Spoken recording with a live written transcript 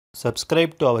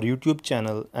subscribe to our YouTube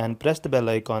channel and press the bell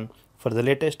icon for the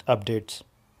latest updates.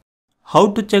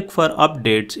 How to check for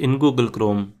updates in Google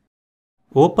Chrome.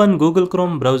 Open Google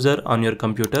Chrome browser on your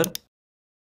computer.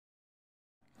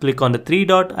 Click on the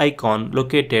three-dot icon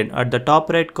located at the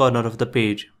top right corner of the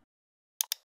page.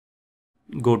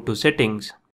 Go to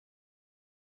Settings.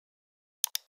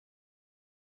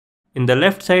 In the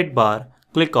left sidebar,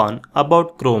 click on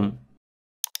About Chrome.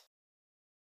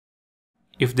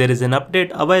 If there is an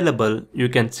update available, you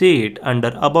can see it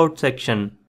under About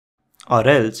section, or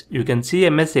else you can see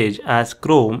a message as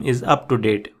Chrome is up to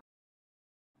date.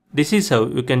 This is how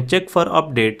you can check for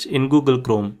updates in Google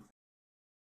Chrome.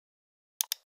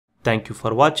 Thank you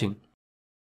for watching.